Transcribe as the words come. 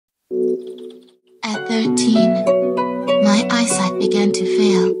At 13, my eyesight began to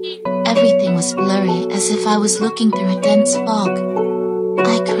fail. Everything was blurry, as if I was looking through a dense fog.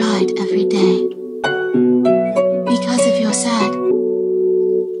 I cried every day. Because if you're sad,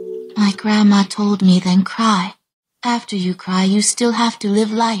 my grandma told me, then cry. After you cry, you still have to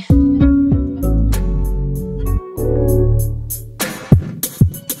live life.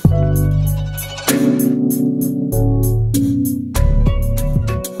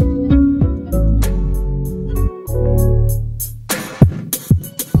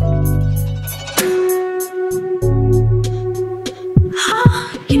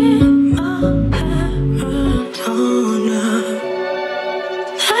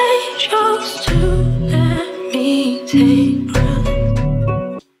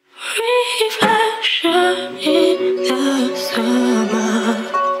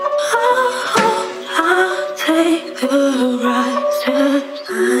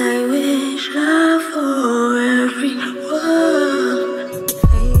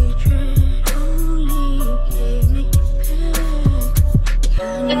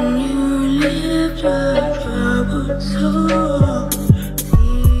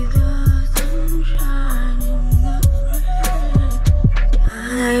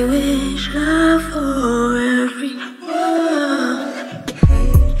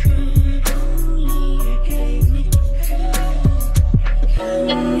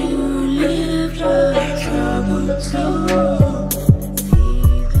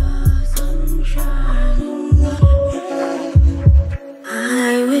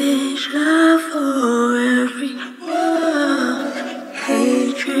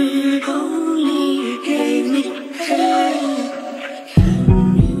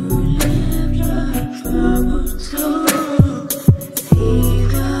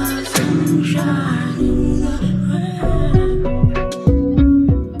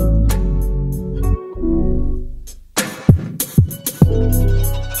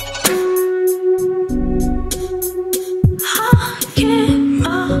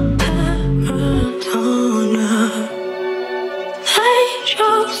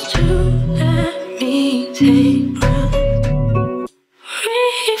 Chose to